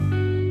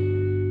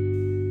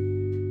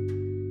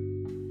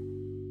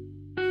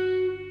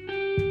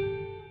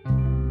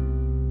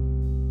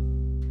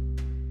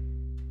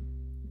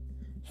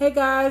Hey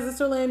guys,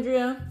 it's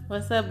Orlandria.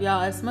 What's up,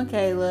 y'all? It's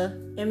Michaela.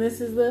 And this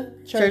is the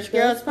Church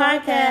Girls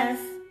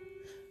Podcast.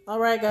 All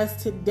right,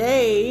 guys,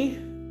 today,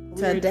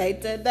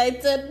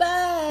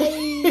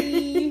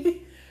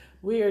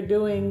 we are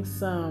doing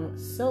some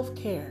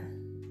self-care,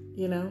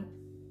 you know?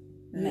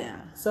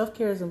 Yeah.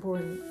 Self-care is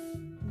important.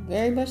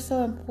 Very much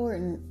so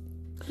important.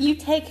 You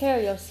take care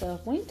of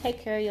yourself. When you take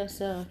care of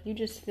yourself, you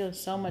just feel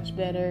so much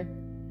better.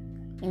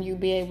 And you'll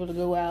be able to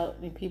go out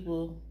and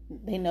people,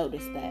 they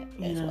notice that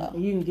as well.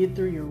 You can get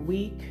through your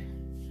week,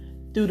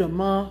 through the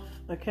month,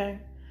 okay?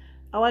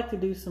 I like to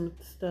do some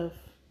stuff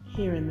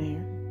here and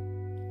there.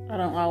 I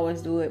don't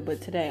always do it,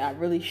 but today I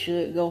really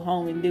should go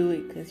home and do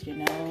it because,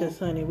 Because,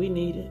 honey, we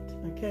need it,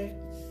 okay?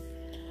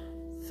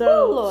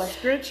 So,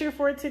 scripture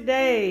for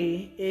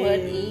today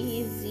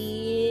is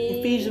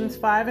Ephesians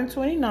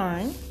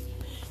 5:29.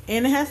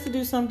 And it has to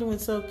do something with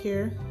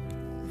self-care.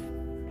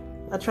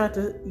 I tried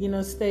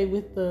to, stay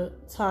with the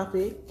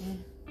topic.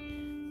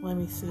 Let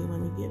me see. Let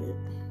me get it.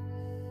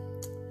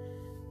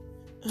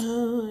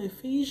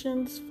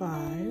 Ephesians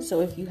 5.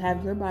 So if you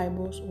have your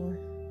Bibles, or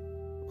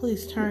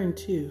please turn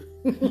to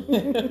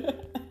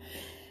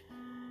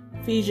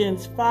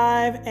Ephesians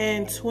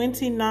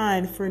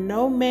 5:29. For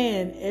no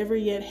man ever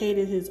yet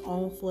hated his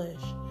own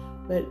flesh,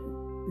 but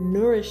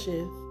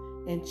nourisheth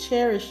and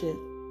cherisheth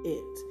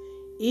it,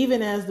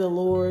 even as the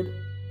Lord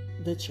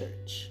the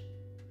church.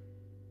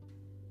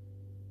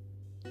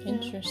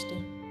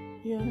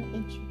 Interesting. Yeah.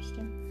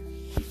 Interesting.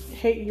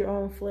 Hate your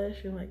own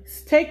flesh. You're like,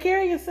 take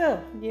care of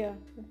yourself. Yeah.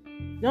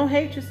 Don't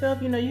hate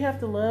yourself. You have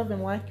to love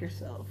and like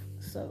yourself.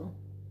 So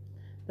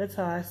that's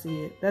how I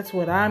see it. That's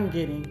what I'm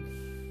getting.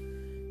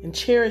 And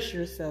cherish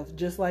yourself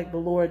just like the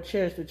Lord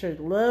cherished the church.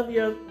 Love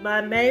thy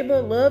neighbor.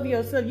 Love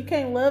yourself. You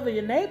can't love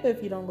your neighbor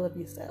if you don't love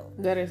yourself.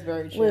 That is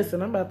very true.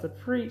 Listen, I'm about to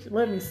preach.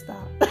 Let me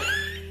stop.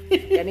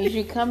 That means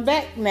you come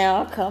back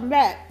now. Come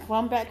back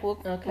real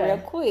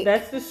quick.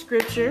 That's the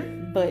scripture.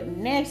 But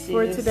next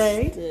for is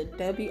today, the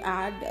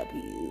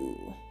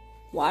WIW,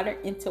 water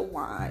into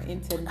wine.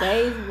 And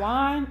today's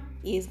wine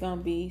is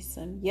gonna be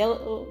some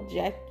Yellow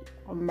Jack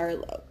or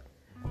Merlot.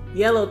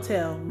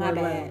 Yellowtail Merlot. My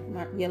bad,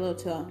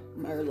 Yellowtail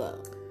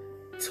Merlot.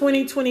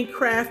 2020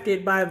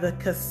 crafted by the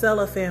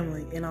Casella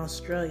family in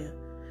Australia.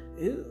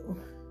 Ew.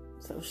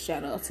 So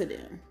shout out to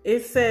them.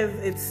 It says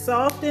it's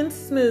soft and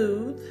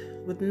smooth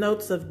with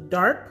notes of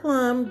dark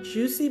plum,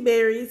 juicy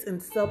berries, and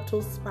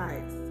subtle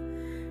spice.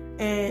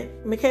 And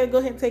Michaela, go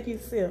ahead and take your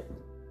sip.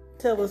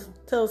 Tell us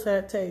how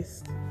it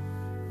tastes.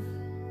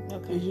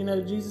 Okay.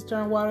 Because Jesus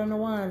turned water into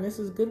wine. This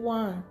is good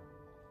wine.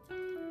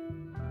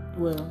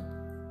 Well,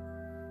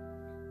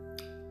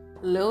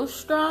 a little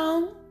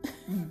strong,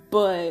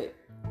 but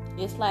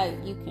it's like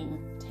you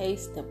can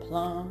taste the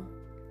plum.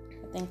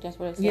 I think that's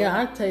what it says. Yeah,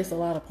 I taste a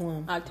lot of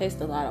plum. I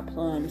taste a lot of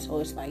plum, so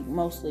it's like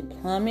mostly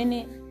plum in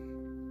it.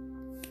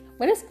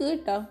 But it's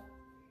good though.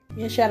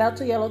 Yeah, shout out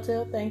to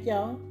Yellowtail. Thank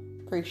y'all.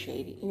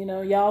 Appreciate it.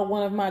 Y'all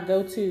one of my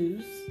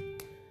go-tos.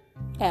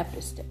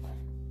 After still.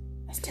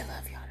 I still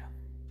love y'all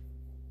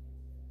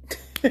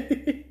though.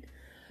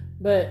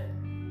 But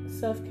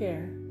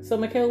self-care. So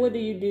Michaela, what do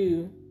you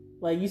do?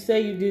 Like you say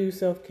you do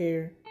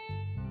self-care.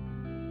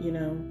 Do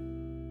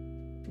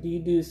you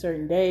do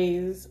certain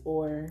days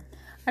or?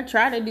 I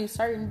try to do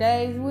certain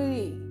days with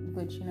it,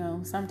 but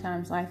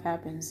sometimes life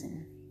happens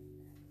and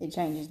it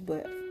changes.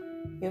 But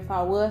if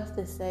I was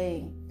to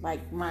say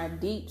like my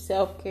deep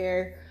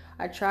self-care,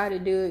 I try to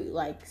do it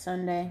like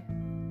Sunday.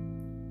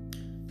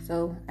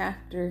 So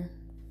after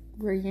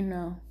we're,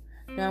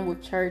 done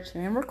with church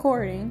and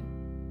recording,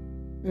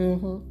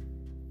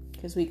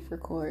 because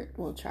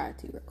we'll try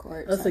to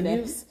record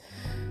Sundays.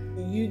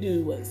 So you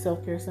do what,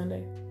 self-care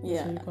Sunday?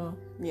 Yeah. That's what you call?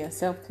 Yeah,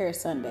 self-care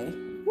Sunday.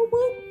 Whoop,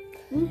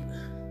 whoop.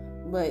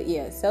 But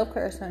yeah,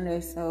 self-care Sunday.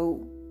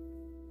 So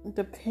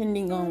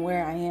depending on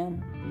where I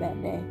am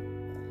that day,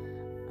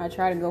 I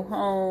try to go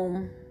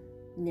home,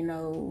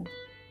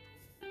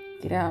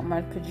 get out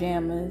my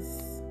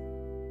pajamas,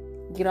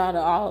 get out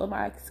of all of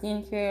my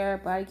skincare,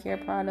 body care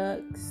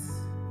products,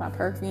 my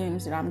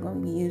perfumes that I'm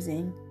going to be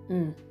using.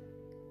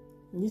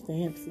 You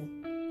fancy.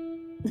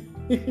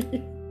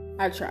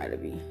 I try to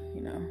be,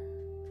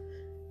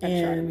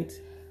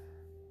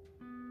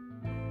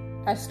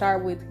 I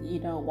start with,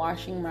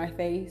 washing my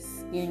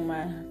face, getting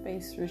my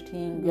face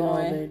routine Get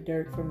going. all the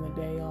dirt from the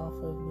day off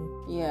of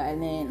you. Yeah,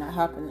 and then I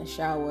hop in the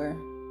shower.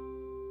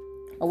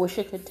 I wish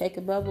I could take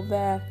a bubble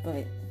bath,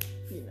 but,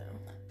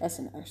 that's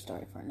another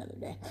story for another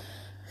day.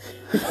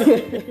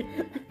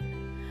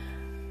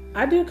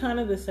 I do kind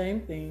of the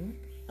same thing.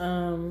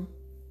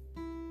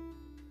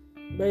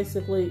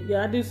 Basically,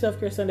 I do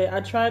self-care Sunday.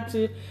 I try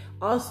to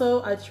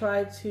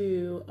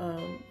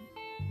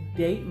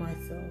date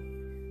myself.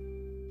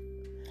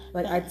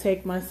 Like I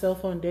take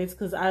myself on dates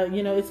because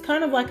it's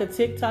kind of like a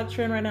TikTok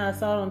trend right now. I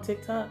saw it on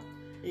TikTok.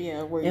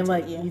 Yeah,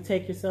 you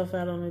take yourself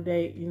out on a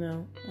date,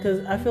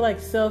 because I feel like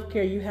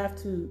self-care, you have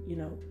to,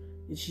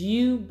 it's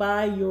you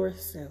by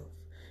yourself.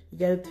 You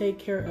got to take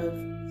care of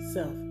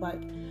self.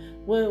 Like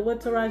what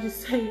Taraji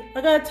say?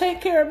 I got to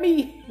take care of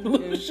me.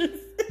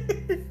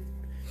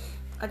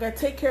 I gotta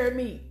take care of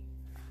me.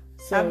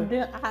 So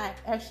I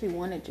actually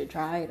wanted to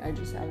try it. I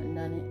just haven't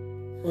done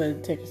it. Well,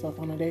 take yourself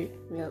on a date.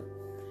 Yep.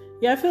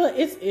 Yeah, I feel like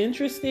it's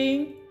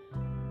interesting,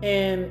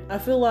 and I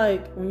feel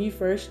like when you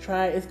first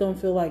try it, it's gonna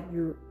feel like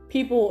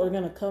people are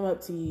gonna come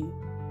up to you.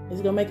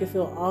 It's gonna make it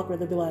feel awkward.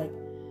 They'll be like,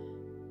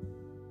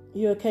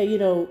 "You okay?" You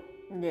know,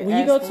 when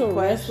you go to a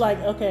restaurant, like,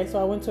 okay, so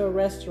I went to a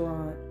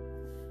restaurant,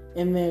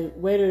 and then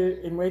waiter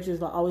and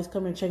waitress like always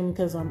come and check me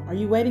because are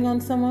you waiting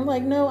on someone? I'm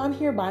like, no, I'm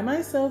here by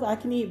myself. I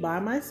can eat by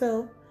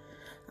myself.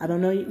 I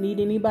don't need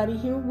anybody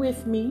here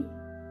with me.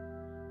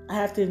 I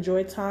have to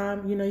enjoy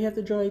time. You have to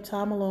enjoy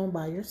time alone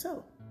by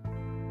yourself.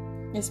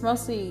 It's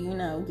mostly,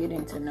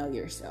 getting to know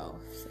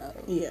yourself. So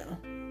yeah,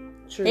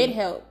 true. It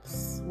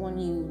helps when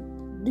you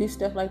do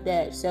stuff like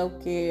that.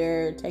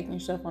 Self-care, taking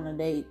yourself on a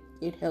date.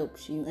 It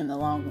helps you in the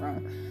long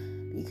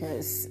run,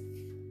 because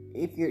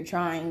if you're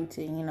trying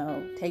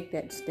to, take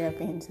that step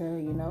into,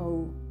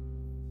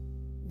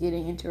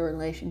 getting into a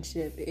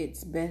relationship,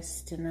 it's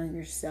best to know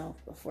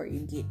yourself before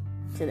you get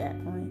to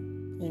that point.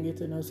 And get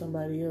to know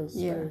somebody else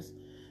first.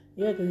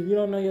 Yeah, because if you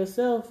don't know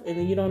yourself and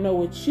then you don't know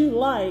what you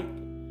like,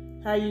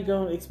 how you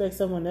going to expect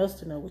someone else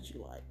to know what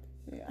you like?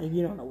 Yeah. If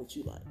you don't know what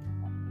you like.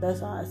 That's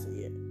how I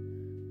see it.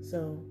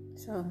 So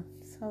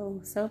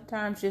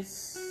sometimes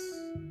just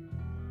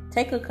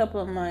take a couple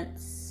of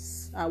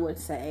months, I would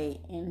say,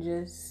 and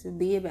just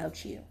be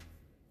about you.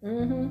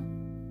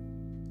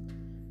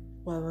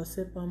 While I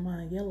sip on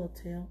my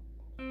yellowtail.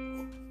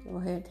 Go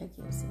ahead, take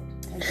your sip.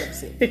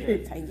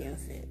 Take your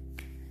sip.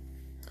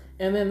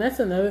 And then that's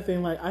another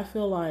thing. Like, I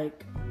feel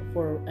like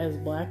as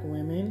Black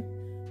women,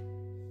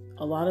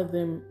 a lot of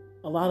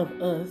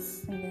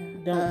us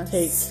don't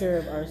take care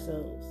of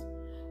ourselves.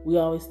 We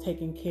always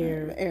taking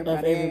care of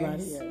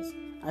everybody else.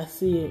 I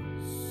see it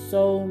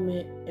so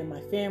much in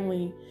my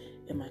family,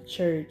 in my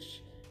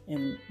church,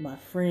 in my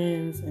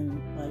friends, and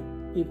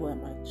like people at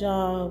my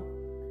job,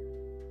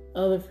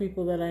 other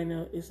people that I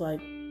know. It's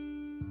like,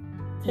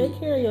 take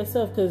care of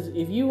yourself, because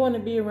if you want to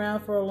be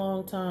around for a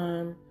long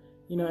time,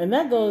 and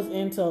that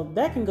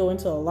can go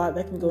into a lot.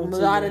 That can go into a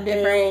lot of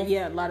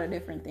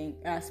different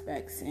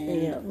aspects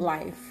in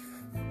life.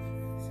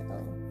 So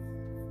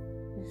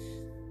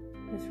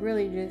it's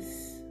really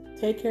just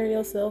take care of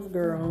yourself,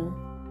 girl.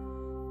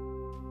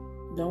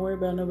 Don't worry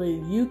about nobody.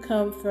 You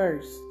come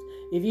first.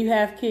 If you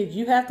have kids,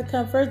 you have to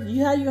come first.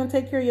 How you gonna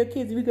take care of your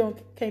kids if you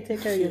can't take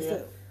care of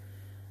yourself?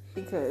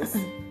 Because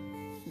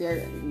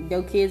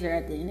your kids are,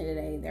 at the end of the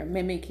day, they're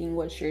mimicking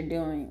what you're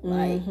doing.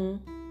 Like,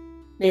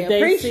 they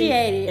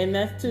appreciate it, and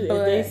that's too.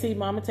 If they see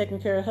mama taking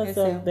care of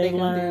herself, they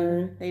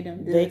learn. They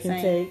can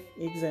take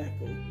the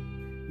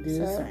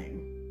same.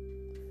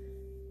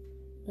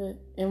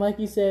 And like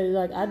you said,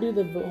 like, I do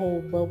the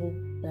whole bubble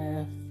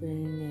bath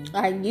thing.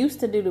 I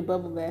used to do the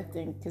bubble bath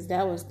thing because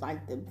that was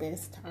like the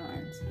best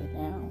times. But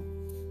now,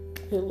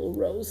 put little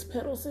rose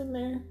petals in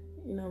there,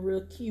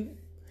 real cute.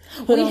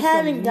 We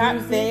haven't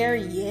got there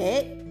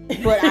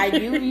yet, but I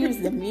do use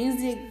the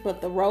music.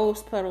 But the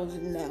rose petals,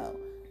 no.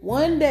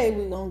 One day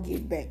we're gonna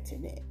get back to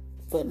that,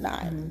 but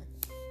not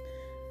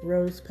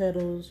rose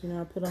petals.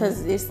 I put on a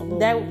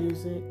little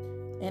music,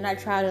 and I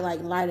try to like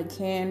light a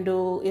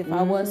candle. If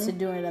I was to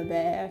do in a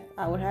bath,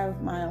 I would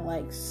have my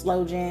like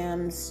slow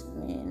jams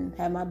and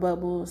have my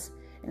bubbles,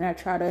 and I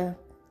try to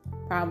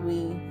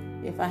probably,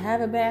 if I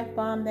have a bath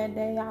bomb that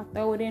day, I'll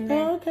throw it in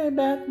there. Oh, okay,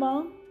 bath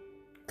bomb.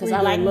 Because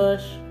I like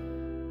Lush.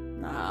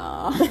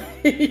 Nah.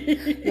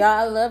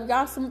 I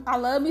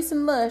love me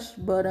some Lush,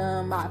 but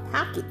my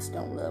pockets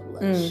don't love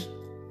Lush.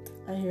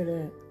 I hear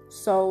that.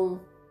 So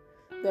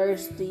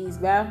there's these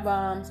bath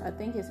bombs. I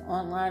think it's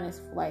online.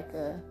 It's like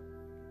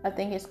I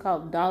think it's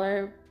called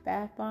Dollar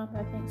Bath Bomb.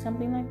 I think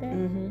something like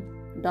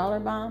that.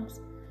 Dollar bombs.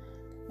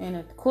 And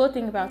the cool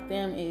thing about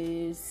them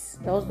is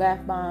those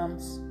bath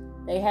bombs,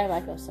 they have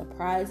like a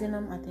surprise in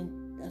them. I think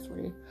that's what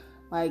it.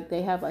 Like,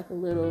 they have like a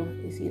little.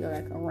 It's either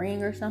like a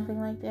ring or something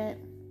like that.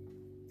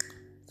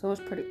 So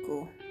it's pretty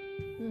cool.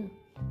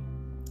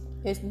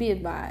 It's be a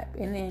vibe.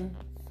 And then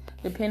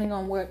depending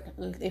on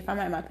if I'm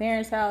at my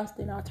parents' house,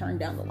 then I'll turn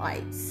down the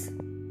lights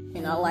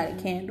and I'll light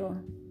a candle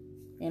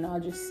and I'll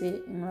just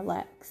sit and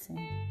relax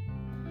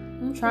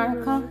and try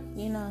to calm,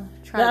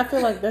 I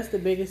feel like that's the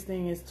biggest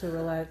thing, is to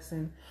relax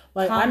and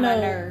like calm I know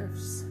my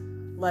nerves.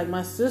 Like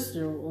my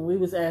sister, when we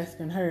was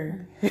asking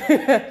her,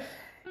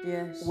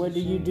 yes, what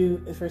do you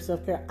do for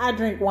self-care? I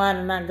drink wine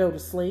and I go to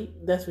sleep.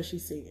 That's what she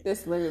said.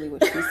 That's literally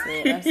what she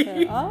said. I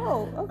said,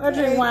 oh, okay. I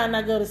drink wine and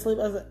I go to sleep.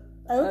 I was like,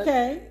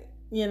 okay.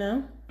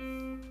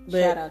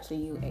 But, shout out to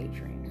you,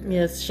 Adrian.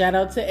 Yes, shout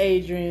out to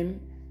Adrian.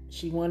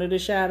 She wanted a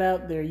shout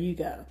out. There you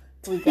go.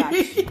 We got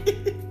you.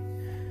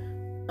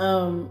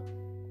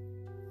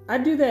 I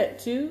do that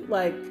too.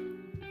 Like,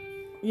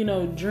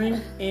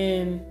 drink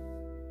in,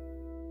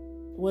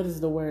 what is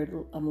the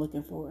word I'm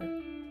looking for?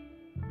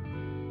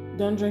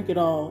 Don't drink it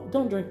all.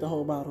 Don't drink the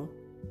whole bottle.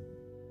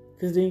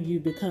 Because then you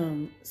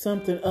become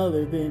something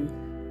other than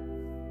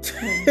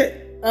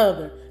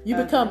other. You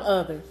become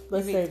other.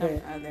 Let's say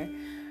that. Other.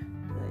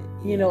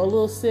 A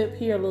little sip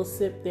here, a little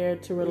sip there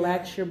to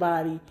relax your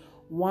body,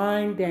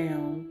 wind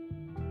down,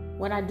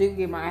 when I do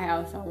get my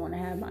house, I want to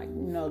have my,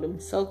 them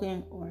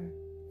soaking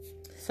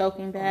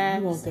baths.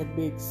 You want that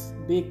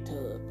big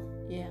tub.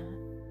 Yeah.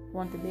 I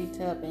want the big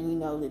tub and,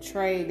 the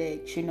tray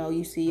that,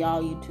 you see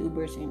all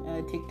YouTubers and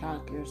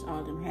TikTokers,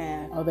 all them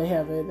have. Oh, they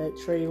have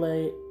that tray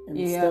laid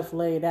and stuff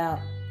laid out.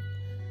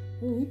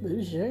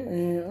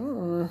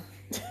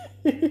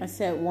 I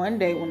said one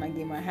day when I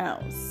get my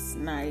house,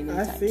 not even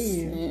I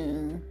see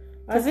you.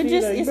 Because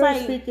it's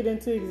like speak it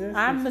into existence.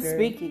 I'm gonna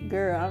speak it,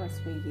 girl. I'm gonna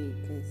speak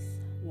it because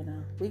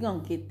we gonna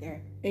get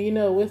there.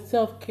 And with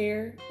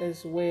self-care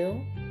as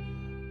well,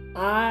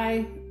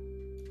 I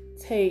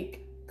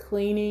take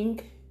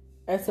cleaning.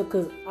 That's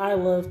because I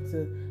love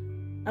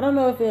to. I don't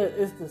know if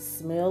it's the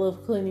smell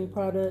of cleaning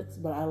products,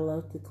 but I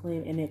love to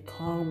clean, and it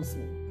calms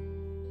me.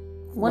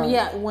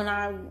 When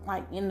I'm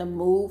like in the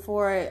mood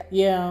for it.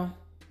 Yeah.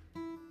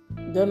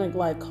 Doesn't it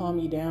like calm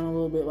you down a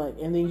little bit,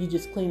 and then you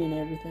just cleaning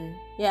everything?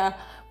 Yeah,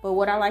 but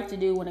what I like to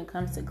do when it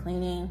comes to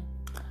cleaning,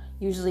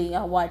 usually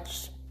I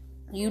watch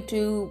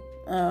YouTube,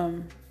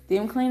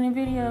 them cleaning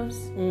videos,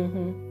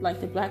 like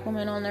the black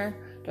women on there,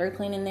 they're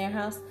cleaning their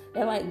house.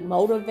 That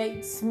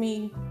motivates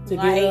me to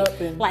get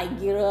up and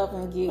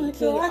get.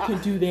 I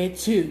can do that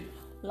too.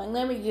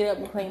 Let me get up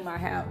and clean my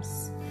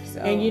house.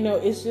 So. And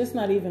it's just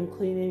not even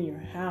cleaning your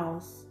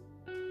house.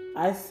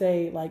 I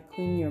say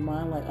clean your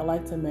mind. I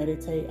like to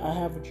meditate. I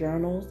have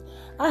journals.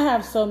 I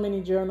have so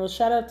many journals.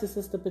 Shout out to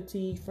Sister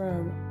Petit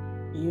from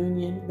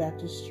Union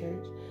Baptist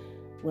Church.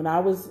 When I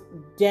was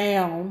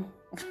down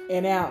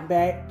and out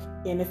back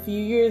in a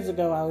few years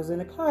ago, I was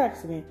in a car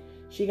accident.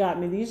 She got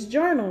me these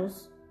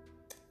journals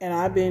and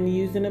I've been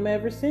using them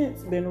ever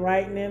since. Been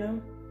writing in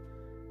them.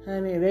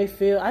 Honey, I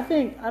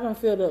done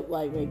filled up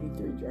maybe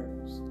 3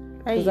 journals.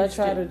 Because I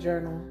try to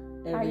journal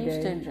every day. I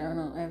used to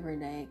journal every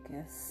day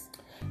because...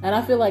 And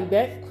I feel like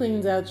that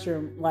cleans out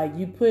your,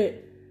 you put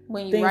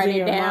when you things write in it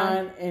your down,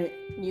 mind and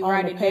you on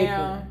write the it paper,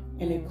 down,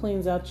 and it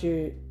cleans out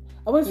your,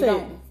 I wouldn't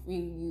say,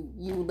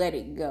 you let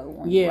it go.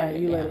 When you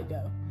let it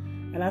go.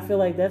 And I feel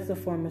like that's a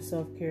form of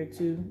self-care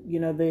too.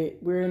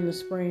 We're in the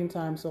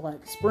springtime,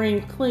 so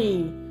spring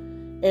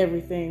clean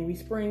everything. We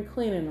spring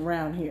cleaning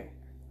around here.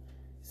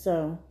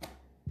 So,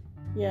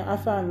 yeah, I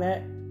find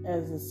that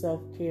as a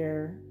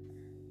self-care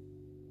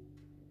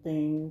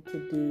thing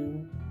to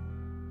do.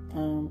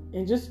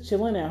 And just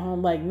chilling at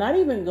home, not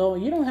even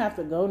going. You don't have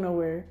to go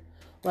nowhere.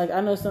 I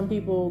know some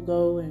people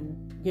go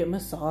and get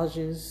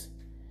massages.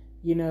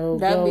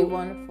 That'd be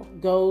wonderful.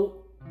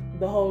 Go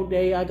the whole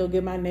day. I go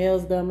get my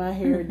nails done, my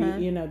hair.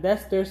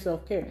 That's their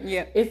self care.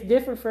 Yeah, it's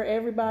different for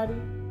everybody,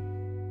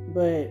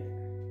 but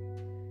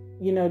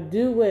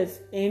do what's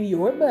in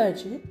your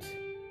budget.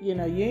 You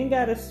ain't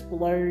gotta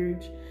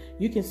splurge.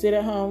 You can sit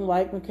at home,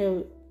 like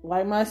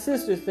my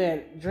sister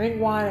said,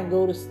 drink wine and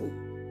go to sleep.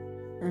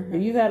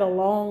 If you've had a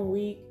long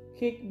week,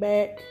 kick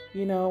back,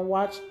 binge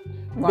watch.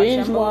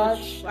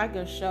 Like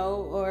a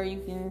show, or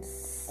you can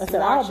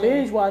I'll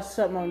binge watch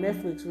something on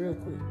Netflix real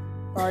quick.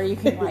 Or you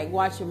can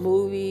watch a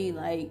movie,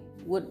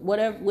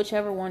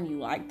 whichever one you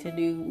like to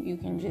do. You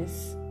can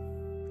just,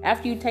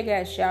 after you take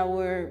a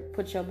shower,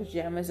 put your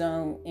pajamas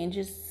on and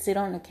just sit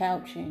on the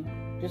couch and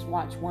just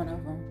watch one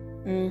of them.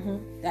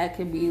 That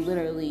could be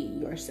literally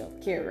your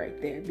self-care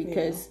right there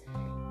because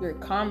you're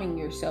calming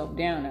yourself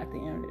down at the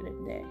end of the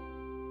day.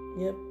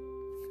 Yep.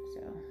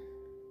 So,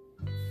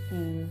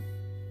 and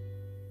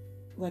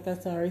like I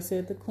already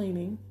said, the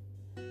cleaning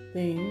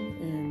thing,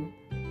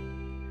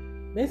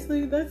 and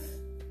basically that's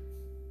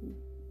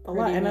a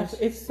lot. And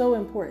it's so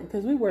important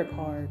because we work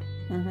hard,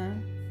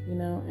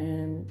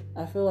 and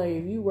I feel like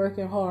if you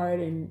working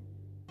hard and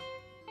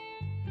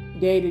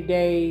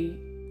day-to-day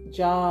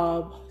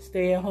job,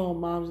 stay-at-home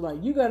moms,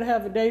 you gotta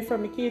have a day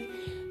from the kids.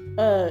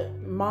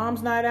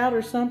 Mom's night out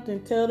or something.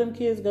 Tell them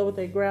kids go with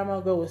their grandma,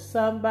 go with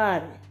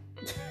somebody.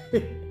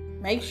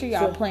 Make sure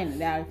y'all plan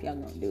it out if y'all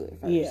gonna do it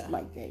first. Yeah.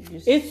 Like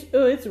that.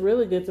 It's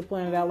really good to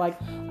plan it out.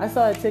 I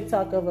saw a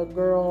TikTok of a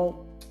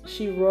girl.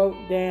 She wrote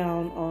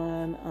down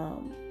on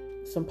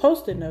some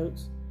Post-it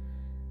notes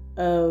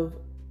of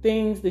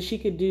things that she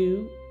could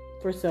do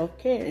for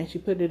self-care, and she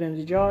put it in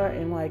the jar.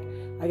 And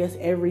I guess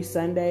every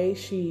Sunday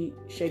she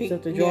shakes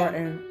up the jar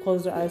and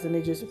closes her eyes, and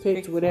it just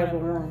picks whatever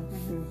one.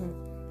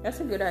 That's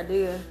a good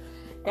idea.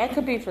 That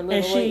could be for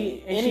little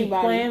and she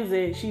plans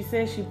it. She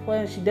says she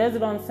does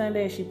it on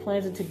Sunday, and she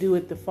plans it to do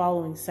it the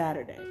following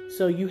Saturday.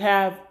 So you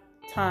have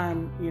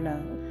time,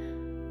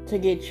 to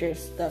get your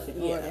stuff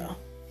in order.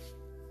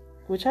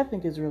 Which I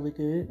think is really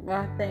good.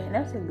 I think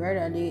that's a great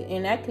idea.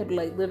 And that could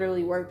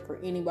literally work for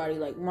anybody,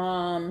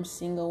 moms,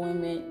 single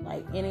women,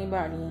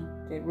 anybody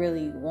that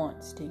really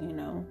wants to,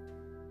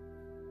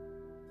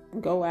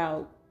 go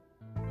out,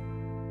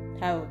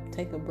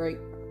 take a break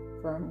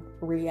from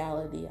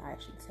reality, I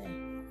should say.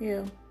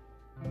 Yeah.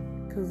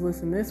 Because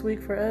listen, this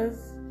week for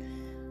us,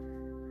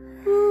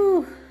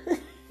 whoo,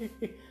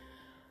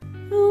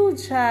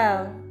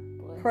 child,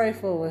 pray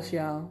for us,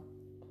 y'all.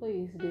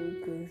 Please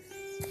do, because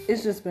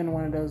it's just been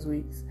one of those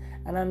weeks.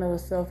 And I know a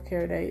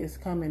self-care day is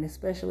coming,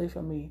 especially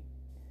for me.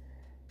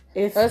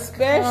 It's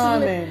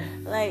coming.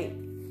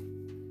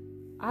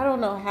 I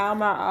don't know how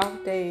my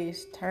off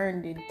days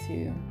turned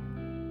into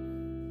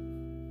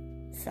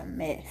some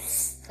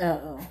mess.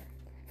 Uh-oh.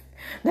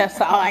 That's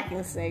all I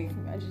can say.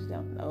 I just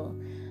don't know.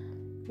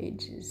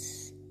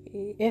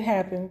 It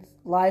happens.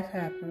 Life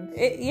happens.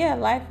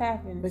 Life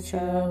happens. But you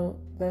know,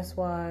 that's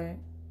why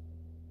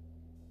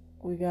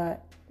we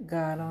got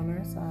God on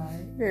our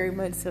side. Very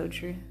much so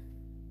true.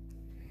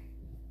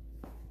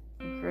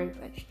 Very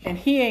much true. And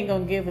He ain't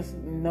gonna give us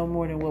no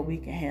more than what we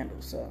can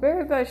handle. So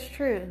very much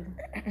true.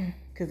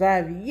 Because I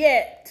have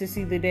yet to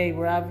see the day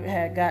where I've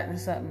had gotten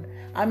something.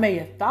 I may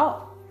have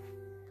thought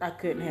I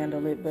couldn't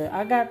handle it, but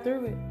I got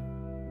through it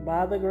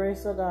by the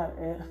grace of God.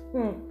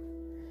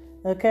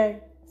 Okay.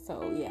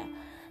 So yeah.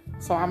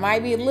 So I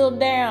might be a little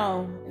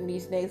down in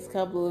these next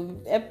couple of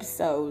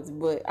episodes,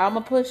 but I'm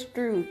going to push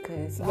through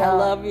because I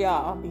love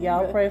y'all.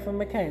 Y'all pray for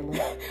Michaela.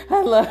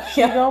 I love y'all.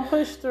 She going to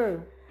push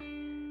through.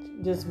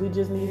 We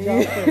just need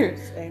y'all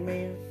prayers.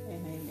 Amen.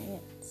 And amen.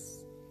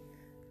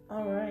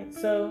 All right.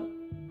 So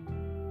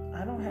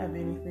I don't have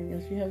anything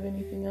else. You have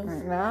anything else?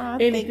 No,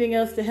 anything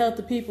else to help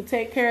the people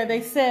take care of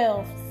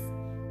themselves?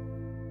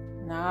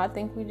 No, I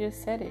think we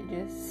just said it.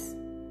 Just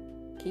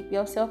keep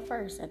yourself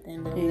first at the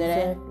end of the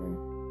day. Exactly.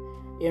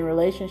 In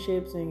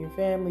relationships and your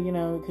family, you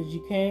know, because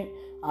you can't,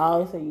 I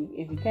always say,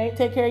 if you can't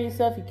take care of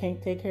yourself, you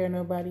can't take care of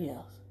nobody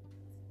else.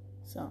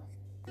 So,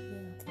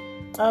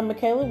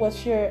 Michaela,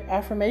 what's your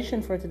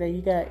affirmation for today?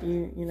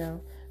 You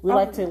know, we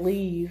like to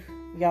leave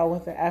y'all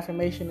with an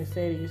affirmation to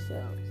say to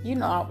yourselves. You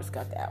know, I always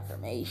got the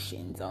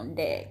affirmations on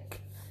deck.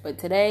 But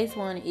today's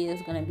one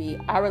is going to be,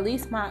 I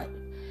release my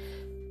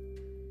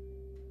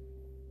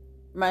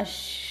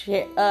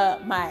shame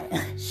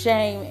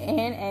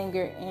and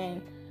anger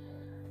and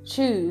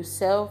choose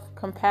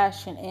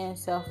self-compassion and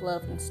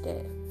self-love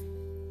instead.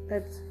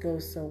 That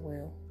goes so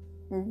well.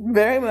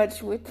 Very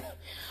much with...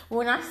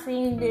 When I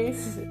seen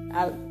this,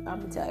 I'm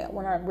going to tell you,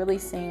 when I really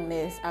seen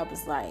this, I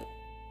was like,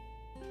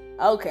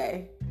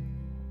 okay.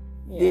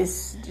 Yeah.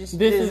 This is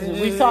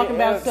we talking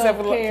about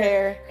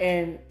self-care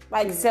and...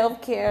 Like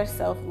self-care,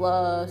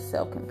 self-love,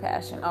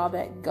 self-compassion, all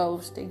that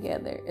goes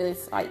together.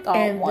 It's like all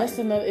and one.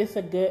 It's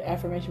a good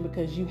affirmation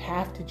because you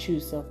have to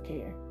choose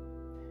self-care.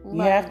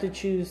 You have to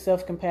choose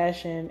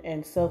self-compassion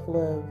and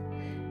self-love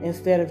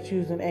instead of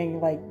choosing anger.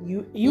 Like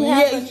you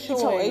have a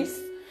choice.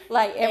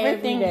 Like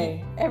everything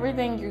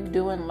you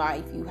do in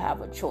life, you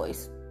have a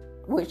choice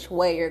which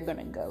way you're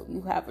gonna go.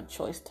 You have a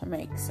choice to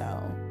make. So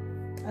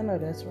I know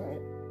that's right.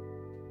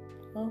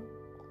 Well,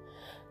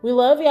 we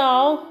love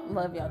y'all.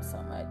 Love y'all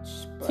so much.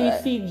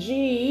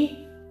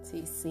 TCG.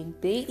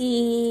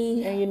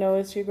 TCBE. And you know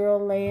it's your girl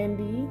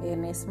Landy.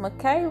 And it's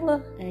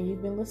Michaela. And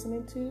you've been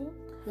listening to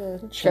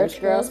the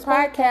Church Girls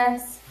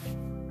Podcast.